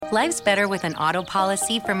Life's better with an auto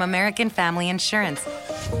policy from American Family Insurance.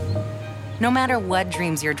 No matter what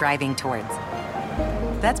dreams you're driving towards.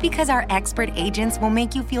 That's because our expert agents will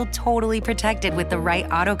make you feel totally protected with the right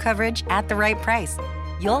auto coverage at the right price.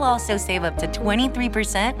 You'll also save up to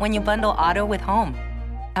 23% when you bundle auto with home.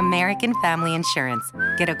 American Family Insurance.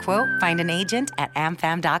 Get a quote, find an agent at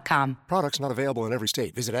amfam.com. Products not available in every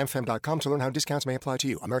state. Visit amfam.com to learn how discounts may apply to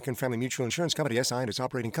you. American Family Mutual Insurance Company, SI, and its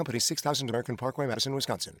operating company, 6000 American Parkway, Madison,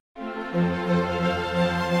 Wisconsin.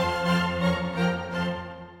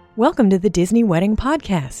 Welcome to the Disney Wedding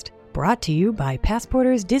Podcast, brought to you by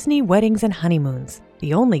Passporter's Disney Weddings and Honeymoons,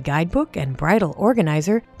 the only guidebook and bridal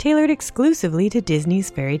organizer tailored exclusively to Disney's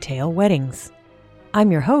fairy tale weddings.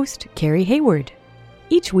 I'm your host, Carrie Hayward.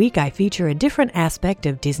 Each week I feature a different aspect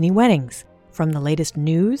of Disney weddings, from the latest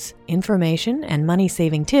news, information, and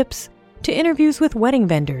money-saving tips, to interviews with wedding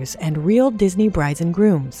vendors and real Disney brides and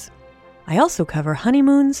grooms. I also cover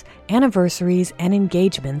honeymoons, anniversaries, and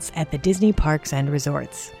engagements at the Disney parks and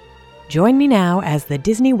resorts. Join me now as the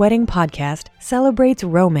Disney Wedding Podcast celebrates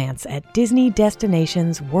romance at Disney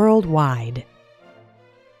destinations worldwide.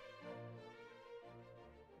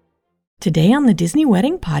 Today on the Disney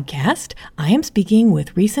Wedding Podcast, I am speaking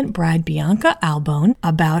with recent bride Bianca Albone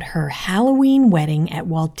about her Halloween wedding at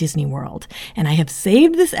Walt Disney World. And I have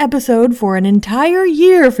saved this episode for an entire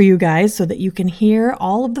year for you guys so that you can hear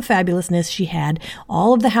all of the fabulousness she had,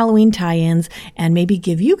 all of the Halloween tie-ins, and maybe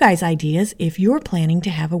give you guys ideas if you're planning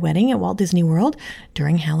to have a wedding at Walt Disney World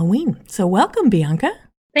during Halloween. So welcome, Bianca.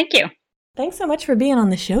 Thank you. Thanks so much for being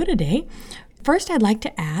on the show today. First, I'd like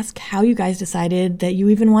to ask how you guys decided that you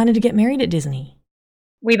even wanted to get married at Disney.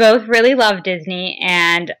 We both really love Disney,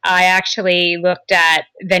 and I actually looked at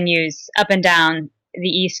venues up and down the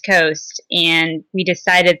East Coast, and we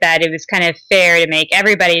decided that it was kind of fair to make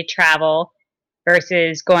everybody travel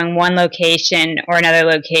versus going one location or another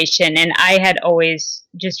location. And I had always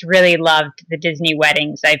just really loved the Disney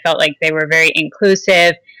weddings. I felt like they were very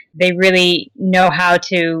inclusive. They really know how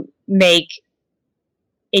to make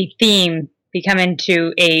a theme become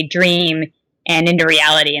into a dream and into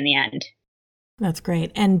reality in the end. That's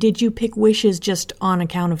great. And did you pick Wishes just on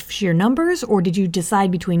account of sheer numbers, or did you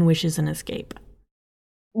decide between Wishes and Escape?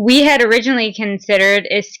 We had originally considered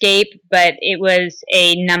Escape, but it was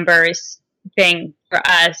a numbers thing for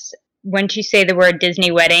us. Once you say the word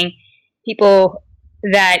Disney wedding, people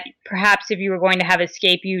that perhaps if you were going to have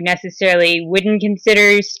Escape, you necessarily wouldn't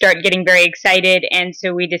consider start getting very excited. And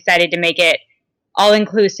so we decided to make it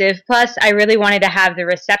all-inclusive. Plus, I really wanted to have the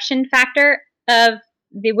reception factor of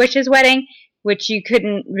the Wishes wedding, which you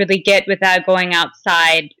couldn't really get without going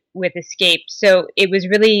outside with Escape. So it was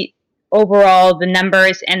really overall the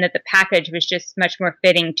numbers, and that the package was just much more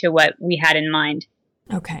fitting to what we had in mind.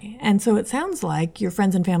 Okay. And so it sounds like your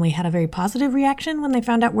friends and family had a very positive reaction when they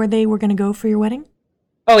found out where they were going to go for your wedding?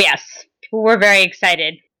 Oh, yes. People were very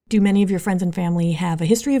excited. Do many of your friends and family have a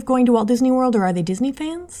history of going to Walt Disney World, or are they Disney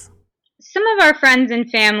fans? Some of our friends and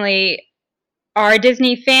family are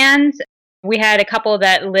Disney fans. We had a couple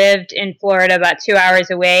that lived in Florida about 2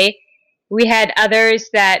 hours away. We had others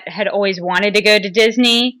that had always wanted to go to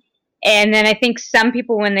Disney. And then I think some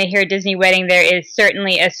people, when they hear Disney wedding, there is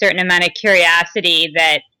certainly a certain amount of curiosity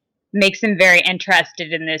that makes them very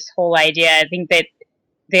interested in this whole idea. I think that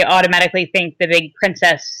they automatically think the big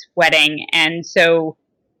princess wedding. And so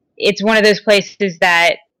it's one of those places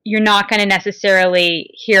that you're not going to necessarily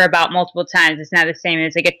hear about multiple times. It's not the same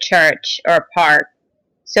as like a church or a park.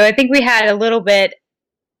 So I think we had a little bit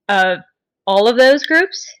of all of those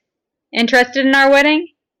groups interested in our wedding.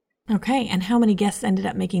 Okay, and how many guests ended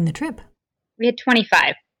up making the trip? We had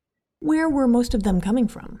 25. Where were most of them coming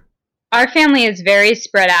from? Our family is very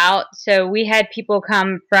spread out. So we had people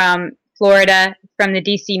come from Florida, from the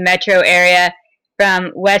DC metro area, from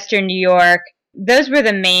Western New York. Those were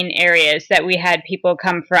the main areas that we had people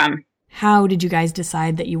come from. How did you guys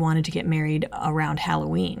decide that you wanted to get married around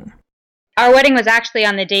Halloween? Our wedding was actually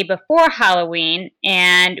on the day before Halloween,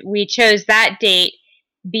 and we chose that date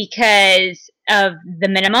because of the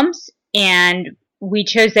minimums, and we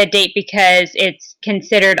chose that date because it's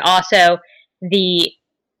considered also the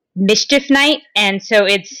mischief night, and so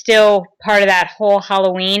it's still part of that whole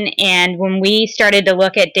Halloween. And when we started to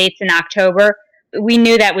look at dates in October, we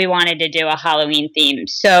knew that we wanted to do a Halloween theme.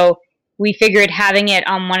 So we figured having it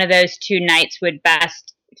on one of those two nights would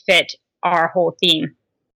best fit our whole theme.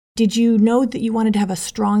 Did you know that you wanted to have a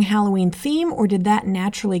strong Halloween theme, or did that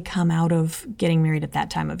naturally come out of getting married at that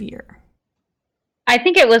time of year? I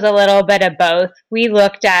think it was a little bit of both. We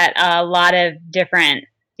looked at a lot of different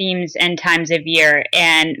themes and times of year,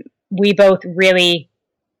 and we both really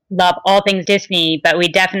love all things Disney, but we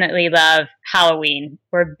definitely love Halloween.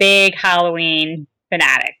 We're big Halloween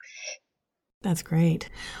fanatics. That's great.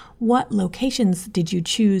 What locations did you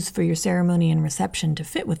choose for your ceremony and reception to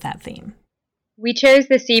fit with that theme? We chose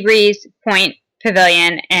the Seabreeze Point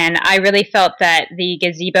Pavilion, and I really felt that the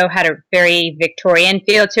gazebo had a very Victorian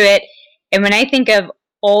feel to it. And when I think of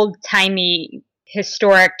old-timey,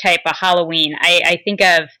 historic type of Halloween, I think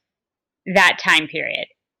of that time period.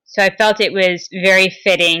 So I felt it was very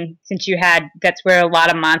fitting since that's where a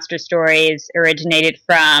lot of monster stories originated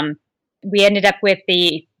from. We ended up with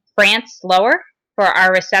the France Lower for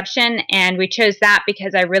our reception, and we chose that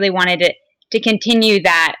because I really wanted it to continue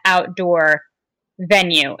that outdoor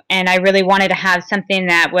venue. And I really wanted to have something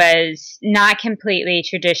that was not completely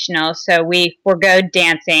traditional. So we forgoed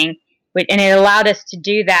dancing, and it allowed us to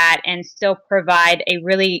do that and still provide a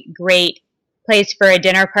really great place for a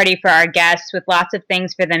dinner party for our guests with lots of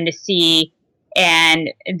things for them to see.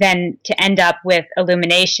 And then to end up with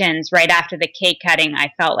illuminations right after the cake cutting,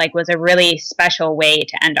 I felt like was a really special way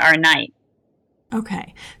to end our night.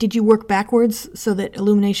 Okay. Did you work backwards so that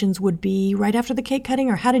illuminations would be right after the cake cutting,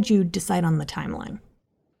 or how did you decide on the timeline?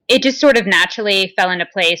 It just sort of naturally fell into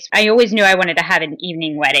place. I always knew I wanted to have an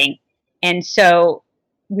evening wedding. And so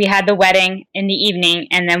we had the wedding in the evening,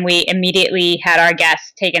 and then we immediately had our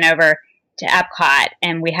guests taken over to Epcot,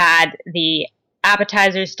 and we had the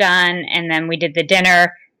appetizers done, and then we did the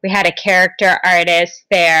dinner. We had a character artist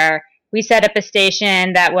there. We set up a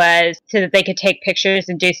station that was so that they could take pictures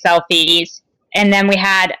and do selfies. And then we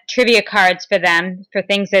had trivia cards for them for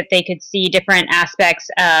things that they could see, different aspects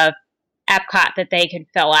of Epcot that they could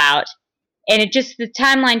fill out. And the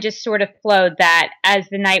timeline just sort of flowed that as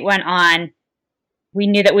the night went on, we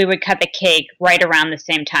knew that we would cut the cake right around the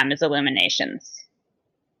same time as illuminations.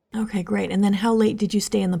 Okay, great. And then how late did you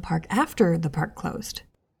stay in the park after the park closed?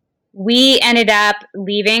 We ended up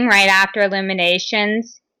leaving right after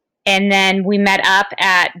illuminations, and then we met up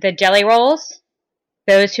at the Jelly Rolls.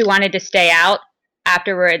 Those who wanted to stay out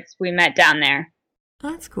afterwards, we met down there.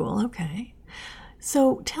 Oh, that's cool. Okay.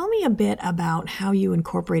 So tell me a bit about how you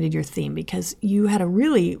incorporated your theme, because you had a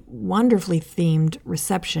really wonderfully themed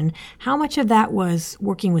reception. How much of that was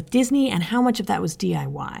working with Disney and how much of that was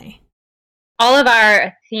DIY? All of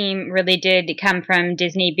our theme really did come from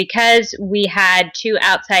Disney because we had two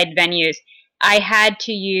outside venues. I had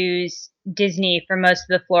to use Disney for most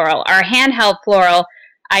of the floral. Our handheld floral,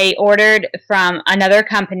 I ordered from another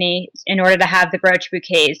company in order to have the brooch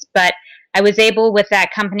bouquets, but I was able with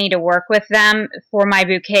that company to work with them for my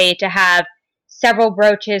bouquet to have several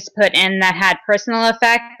brooches put in that had personal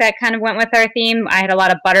effect that kind of went with our theme. I had a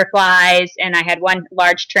lot of butterflies, and I had one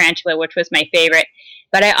large tarantula, which was my favorite.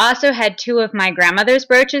 But I also had two of my grandmother's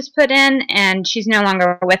brooches put in, and she's no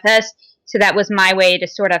longer with us, so that was my way to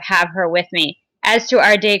sort of have her with me. As to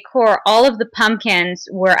our decor, all of the pumpkins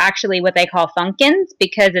were actually what they call funkins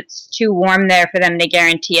because it's too warm there for them to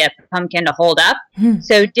guarantee a pumpkin to hold up.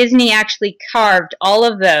 So Disney actually carved all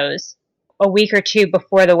of those a week or two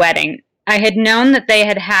before the wedding. I had known that they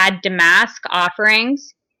had damask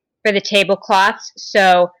offerings for the tablecloths,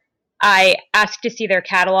 so I asked to see their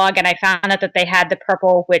catalog, and I found out that they had the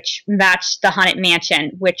purple, which matched the Haunted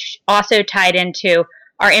Mansion, which also tied into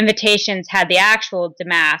our invitations had the actual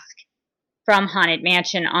damask from Haunted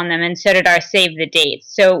Mansion on them, and so did our Save the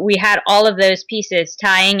Dates. So we had all of those pieces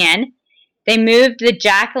tying in. They moved the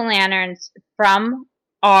jack-o'-lanterns from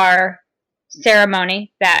our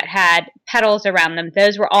ceremony that had petals around them.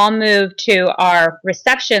 Those were all moved to our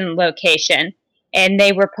reception location, and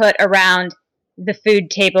they were put around the food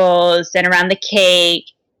tables and around the cake.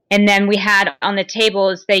 And then we had on the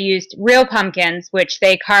tables, they used real pumpkins, which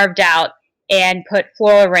they carved out and put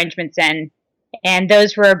floral arrangements in. And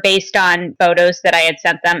those were based on photos that I had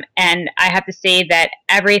sent them. And I have to say that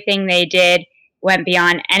everything they did went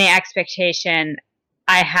beyond any expectation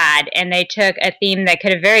I had. And they took a theme that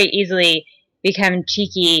could have very easily become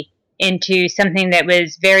cheeky into something that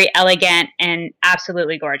was very elegant and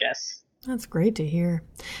absolutely gorgeous. That's great to hear.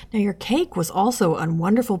 Now, your cake was also a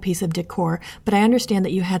wonderful piece of decor, but I understand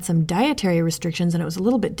that you had some dietary restrictions and it was a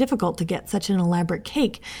little bit difficult to get such an elaborate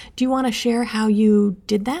cake. Do you want to share how you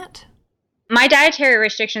did that? My dietary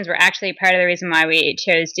restrictions were actually part of the reason why we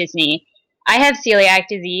chose Disney. I have celiac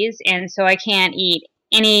disease, and so I can't eat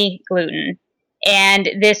any gluten. And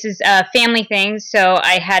this is a family thing, so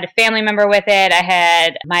I had a family member with it. I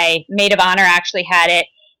had my maid of honor actually had it.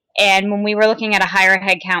 And when we were looking at a higher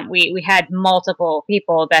head count, we had multiple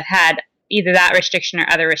people that had either that restriction or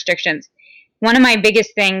other restrictions. One of my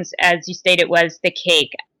biggest things, as you stated, was the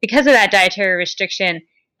cake. Because of that dietary restriction,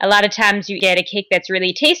 a lot of times you get a cake that's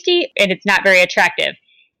really tasty and it's not very attractive.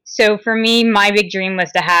 So for me, my big dream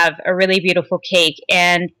was to have a really beautiful cake.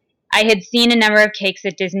 And I had seen a number of cakes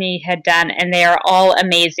that Disney had done, and they are all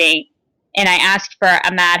amazing. And I asked for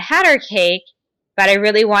a Mad Hatter cake, but I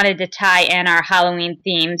really wanted to tie in our Halloween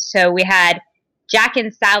theme. So we had Jack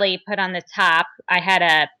and Sally put on the top. I had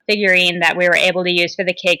a figurine that we were able to use for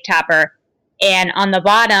the cake topper. And on the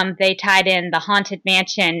bottom, they tied in the Haunted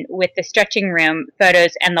Mansion with the stretching room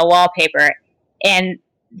photos and the wallpaper. And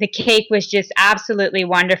the cake was just absolutely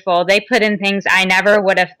wonderful. They put in things I never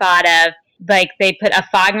would have thought of. Like they put a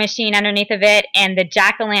fog machine underneath of it, and the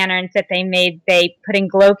jack-o'-lanterns that they made, they put in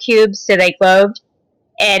glow cubes so they glowed.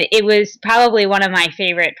 And it was probably one of my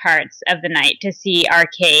favorite parts of the night to see our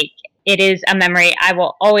cake. It is a memory I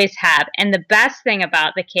will always have. And the best thing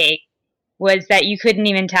about the cake was that you couldn't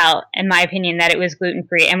even tell, in my opinion, that it was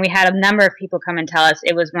gluten-free. And we had a number of people come and tell us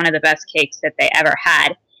it was one of the best cakes that they ever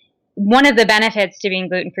had. One of the benefits to being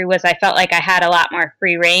gluten-free was I felt like I had a lot more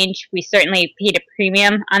free range. We certainly paid a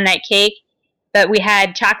premium on that cake, but we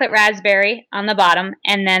had chocolate raspberry on the bottom,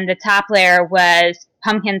 and then the top layer was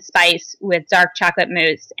pumpkin spice with dark chocolate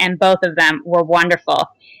mousse, and both of them were wonderful.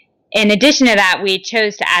 In addition to that, we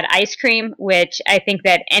chose to add ice cream, which I think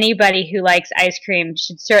that anybody who likes ice cream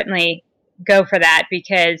should certainly go for that,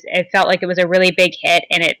 because it felt like it was a really big hit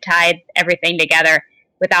and it tied everything together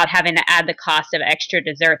without having to add the cost of extra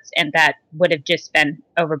desserts, and that would have just been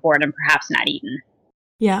overboard and perhaps not eaten.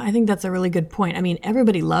 Yeah, I think that's a really good point. I mean,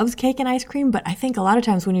 everybody loves cake and ice cream, but I think a lot of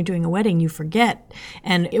times when you're doing a wedding, you forget.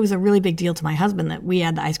 And it was a really big deal to my husband that we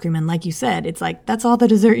had the ice cream. And like you said, it's like, that's all the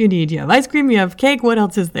dessert you need. You have ice cream, you have cake. What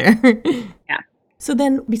else is there? Yeah. So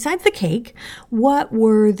then, besides the cake, what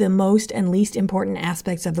were the most and least important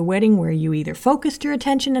aspects of the wedding where you either focused your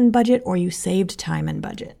attention and budget or you saved time and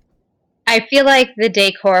budget? I feel like the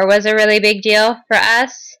decor was a really big deal for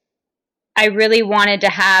us. I really wanted to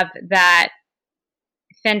have that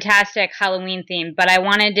fantastic Halloween theme, but I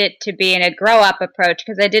wanted it to be in a grow-up approach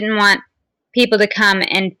because I didn't want people to come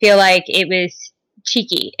and feel like it was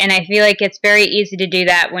cheeky. And I feel like it's very easy to do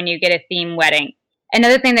that when you get a theme wedding.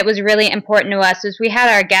 Another thing that was really important to us was we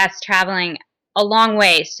had our guests traveling a long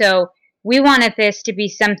way. So we wanted this to be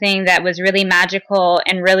something that was really magical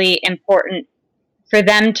and really important for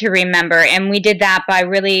them to remember. And we did that by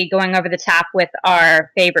really going over the top with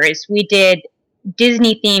our favors. We did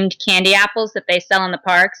Disney-themed candy apples that they sell in the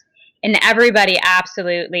parks, and everybody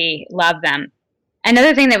absolutely loved them.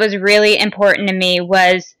 Another thing that was really important to me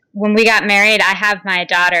was when we got married, I have my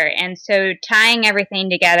daughter, and so tying everything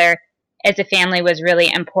together as a family was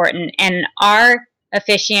really important, and our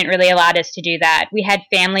officiant really allowed us to do that. We had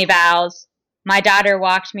family vows. My daughter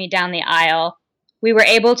walked me down the aisle. We were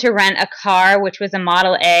able to rent a car, which was a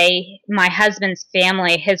Model A. My husband's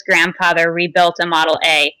family, his grandfather, rebuilt a Model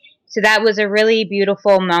A. So that was a really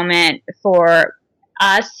beautiful moment for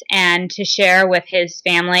us and to share with his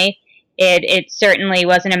family. It certainly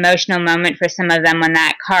was an emotional moment for some of them when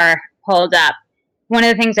that car pulled up. One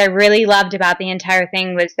of the things I really loved about the entire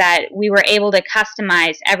thing was that we were able to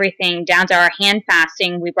customize everything down to our hand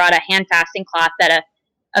fasting. We brought a hand fasting cloth that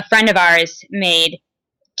a friend of ours made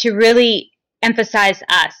to really emphasize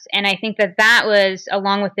us. And I think that that was,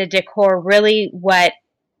 along with the decor, really what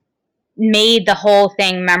made the whole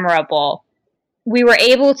thing memorable. We were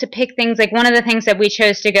able to pick things, like one of the things that we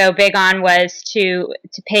chose to go big on was to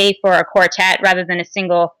pay for a quartet rather than a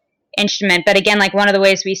single instrument. But again, like one of the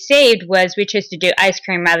ways we saved was we chose to do ice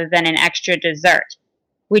cream rather than an extra dessert.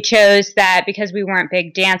 We chose that because we weren't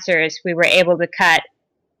big dancers, we were able to cut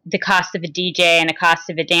the cost of a DJ and the cost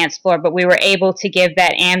of a dance floor, but we were able to give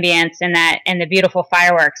that ambience and the beautiful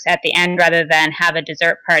fireworks at the end rather than have a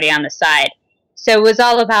dessert party on the side. So it was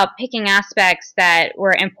all about picking aspects that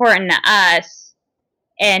were important to us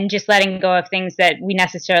and just letting go of things that we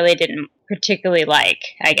necessarily didn't particularly like,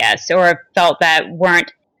 I guess, or felt that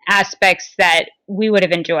weren't aspects that we would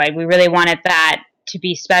have enjoyed. We really wanted that to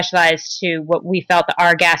be specialized to what we felt that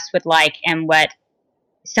our guests would like and what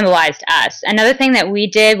symbolized us. Another thing that we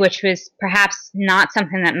did, which was perhaps not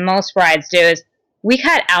something that most brides do, is we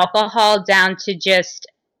cut alcohol down to just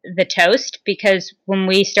the toast, because when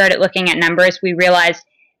we started looking at numbers, we realized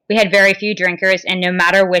we had very few drinkers, and no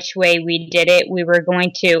matter which way we did it, we were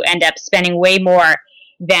going to end up spending way more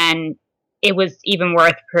than it was even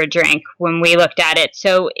worth per drink when we looked at it.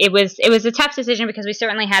 So it was a tough decision, because we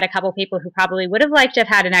certainly had a couple people who probably would have liked to have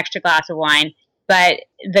had an extra glass of wine, but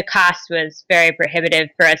the cost was very prohibitive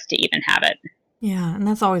for us to even have it. Yeah, and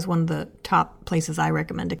that's always one of the top places I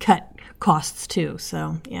recommend to cut costs too.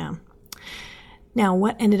 So, yeah. Now,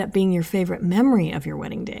 what ended up being your favorite memory of your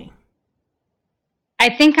wedding day?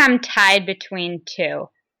 I think I'm tied between two.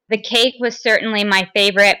 The cake was certainly my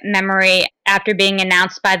favorite memory after being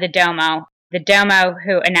announced by the Domo. The Domo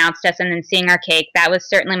who announced us and then seeing our cake, that was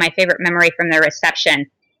certainly my favorite memory from the reception.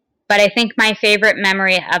 But I think my favorite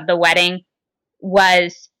memory of the wedding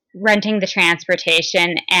was renting the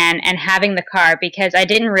transportation and having the car, because I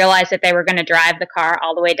didn't realize that they were going to drive the car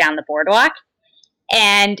all the way down the boardwalk.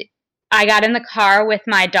 And I got in the car with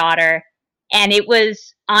my daughter, and it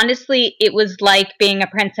was like being a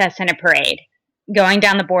princess in a parade. Going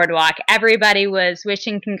down the boardwalk, everybody was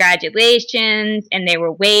wishing congratulations and they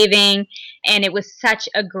were waving, and it was such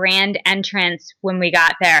a grand entrance when we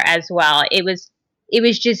got there as well. It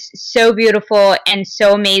was just so beautiful and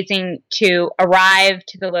so amazing to arrive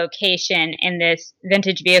to the location in this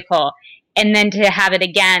vintage vehicle and then to have it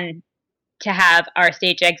again, to have our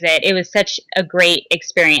stage exit. It was such a great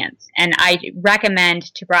experience, and I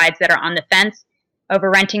recommend to brides that are on the fence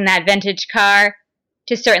over renting that vintage car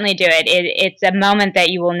to certainly do it. It's a moment that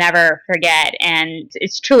you will never forget, and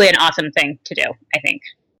it's truly an awesome thing to do, I think.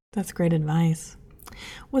 That's great advice.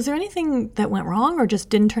 Was there anything that went wrong or just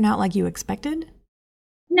didn't turn out like you expected?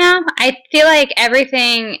 No, I feel like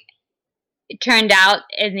everything turned out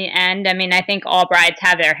in the end. I mean, I think all brides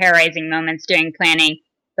have their hair-raising moments during planning,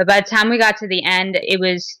 but by the time we got to the end, it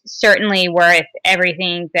was certainly worth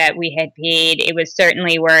everything that we had paid. It was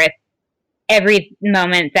certainly worth every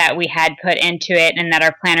moment that we had put into it and that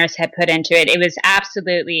our planners had put into it. It was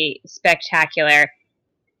absolutely spectacular.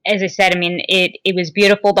 As I said, I mean, it was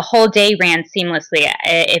beautiful. The whole day ran seamlessly.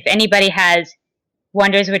 If anybody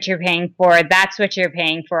wonders what you're paying for, that's what you're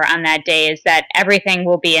paying for on that day, is that everything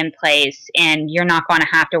will be in place and you're not going to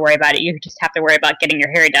have to worry about it. You just have to worry about getting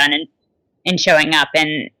your hair done and showing up.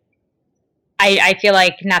 And I feel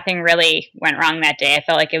like nothing really went wrong that day. I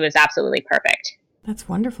felt like it was absolutely perfect. That's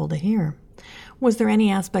wonderful to hear. Was there any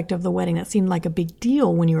aspect of the wedding that seemed like a big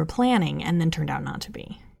deal when you were planning and then turned out not to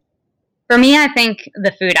be? For me, I think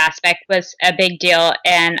the food aspect was a big deal,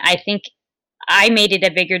 and I think I made it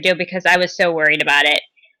a bigger deal because I was so worried about it.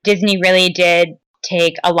 Disney really did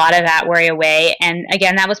take a lot of that worry away, and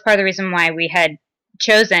again, that was part of the reason why we had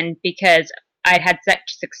chosen, because I'd had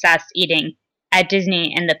such success eating at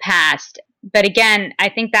Disney in the past. But again, I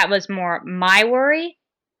think that was more my worry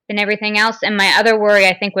than everything else. And my other worry,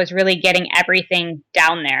 I think, was really getting everything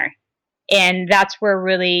down there. And that's where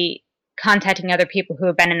really contacting other people who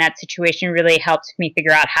have been in that situation really helped me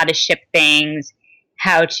figure out how to ship things,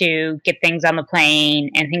 how to get things on the plane,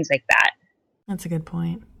 and things like that. That's a good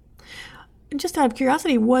point. Just out of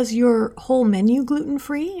curiosity, was your whole menu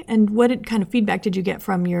gluten-free? And what kind of feedback did you get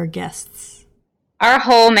from your guests? Our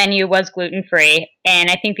whole menu was gluten-free,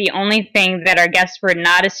 and I think the only thing that our guests were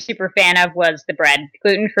not a super fan of was the bread.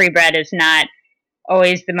 Gluten-free bread is not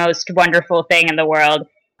always the most wonderful thing in the world.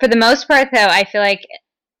 For the most part, though, I feel like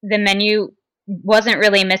the menu wasn't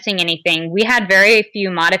really missing anything. We had very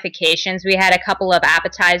few modifications. We had a couple of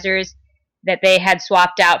appetizers that they had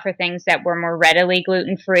swapped out for things that were more readily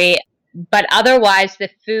gluten-free, but otherwise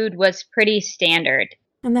the food was pretty standard.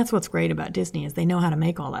 And that's what's great about Disney, is they know how to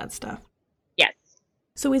make all that stuff. Yes.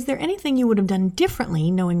 So is there anything you would have done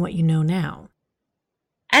differently knowing what you know now?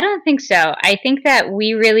 I don't think so. I think that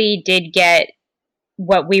we really did get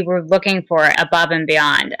what we were looking for above and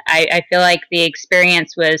beyond. I feel like the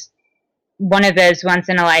experience was one of those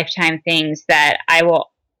once-in-a-lifetime things that I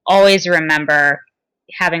will always remember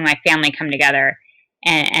having my family come together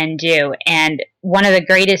and do. And one of the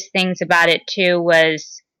greatest things about it, too,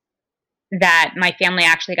 was that my family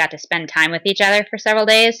actually got to spend time with each other for several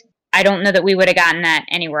days. I don't know that we would have gotten that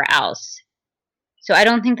anywhere else. So I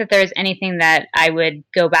don't think that there's anything that I would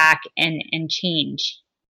go back and change.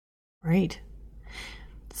 Right.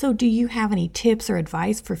 So do you have any tips or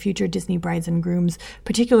advice for future Disney brides and grooms,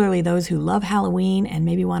 particularly those who love Halloween and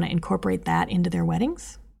maybe want to incorporate that into their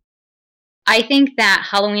weddings? I think that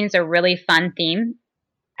Halloween's a really fun theme.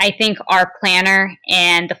 I think our planner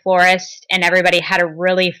and the florist and everybody had a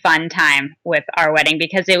really fun time with our wedding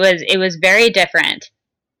because it was very different.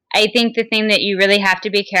 I think the thing that you really have to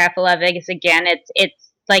be careful of is, again,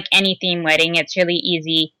 it's like any theme wedding. It's really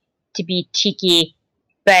easy to be cheeky.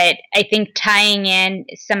 But I think tying in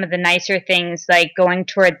some of the nicer things, like going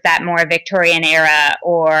towards that more Victorian era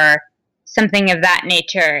or something of that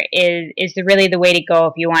nature, is really the way to go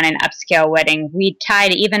if you want an upscale wedding. We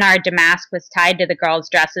tied, even our damask was tied to the girls'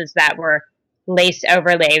 dresses that were lace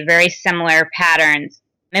overlay, very similar patterns.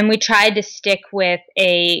 And we tried to stick with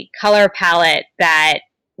a color palette that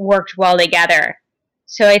worked well together.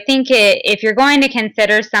 So I think if you're going to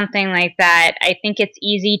consider something like that, I think it's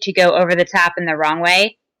easy to go over the top in the wrong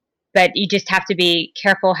way, but you just have to be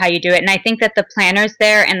careful how you do it. And I think that the planners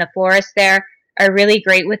there and the florists there are really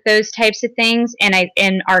great with those types of things.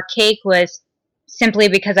 And our cake was simply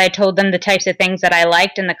because I told them the types of things that I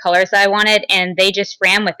liked and the colors I wanted, and they just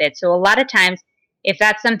ran with it. So a lot of times, if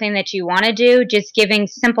that's something that you want to do, just giving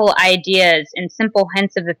simple ideas and simple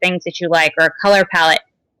hints of the things that you like, or a color palette,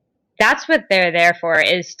 that's what they're there for,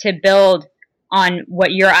 is to build on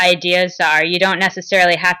what your ideas are. You don't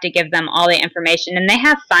necessarily have to give them all the information, and they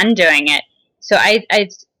have fun doing it. So I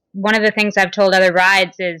one of the things I've told other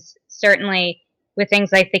brides is, certainly with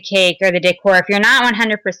things like the cake or the decor, if you're not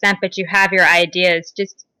 100% but you have your ideas,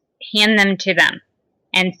 just hand them to them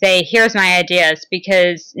and say, here's my ideas,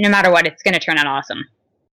 because no matter what, it's going to turn out awesome.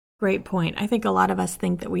 Great point. I think a lot of us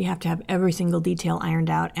think that we have to have every single detail ironed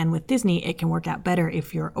out, and with Disney, it can work out better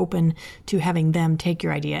if you're open to having them take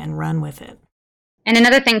your idea and run with it. And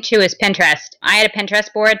another thing, too, is Pinterest. I had a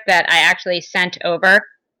Pinterest board that I actually sent over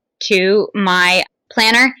to my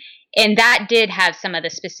planner, and that did have some of the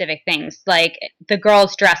specific things, like the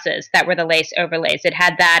girls' dresses that were the lace overlays. It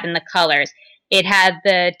had that in the colors. It had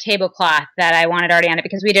the tablecloth that I wanted already on it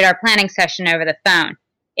because we did our planning session over the phone.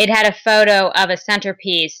 It had a photo of a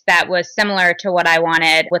centerpiece that was similar to what I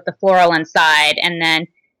wanted, with the floral inside, and then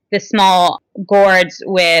the small gourds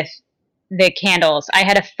with the candles. I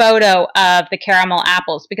had a photo of the caramel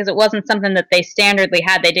apples because it wasn't something that they standardly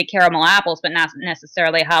had. They did caramel apples, but not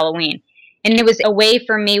necessarily Halloween. And it was a way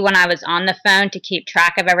for me when I was on the phone to keep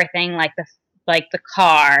track of everything, like the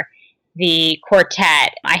car, the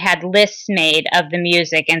quartet. I had lists made of the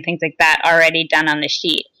music and things like that already done on the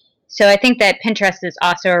sheet. So I think that Pinterest is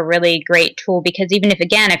also a really great tool, because even if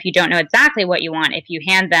you don't know exactly what you want, if you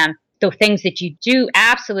hand them the things that you do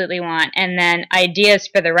absolutely want and then ideas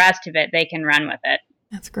for the rest of it, they can run with it.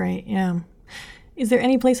 That's great, yeah. Is there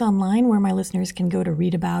any place online where my listeners can go to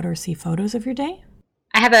read about or see photos of your day?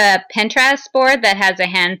 I have a Pinterest board that has a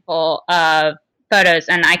handful of photos,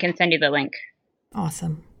 and I can send you the link.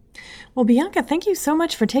 Awesome. Well, Bianca, thank you so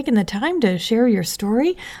much for taking the time to share your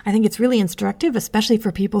story. I think it's really instructive, especially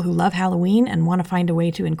for people who love Halloween and want to find a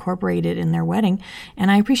way to incorporate it in their wedding.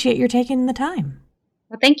 And I appreciate your taking the time.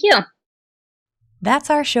 Well, thank you. That's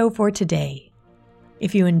our show for today.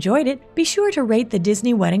 If you enjoyed it, be sure to rate the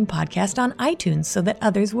Disney Wedding Podcast on iTunes so that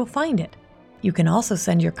others will find it. You can also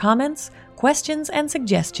send your comments, questions, and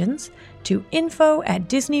suggestions to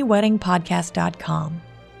info@DisneyWeddingPodcast.com.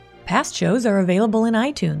 Past shows are available in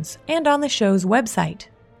iTunes and on the show's website.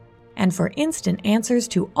 And for instant answers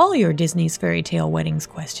to all your Disney's Fairy Tale Weddings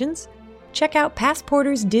questions, check out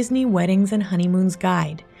Passporter's Disney Weddings and Honeymoons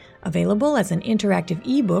Guide, available as an interactive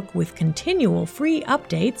ebook with continual free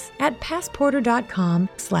updates at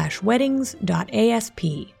passporter.com/weddings.asp,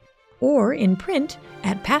 or in print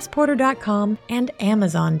at passporter.com and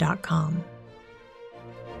amazon.com.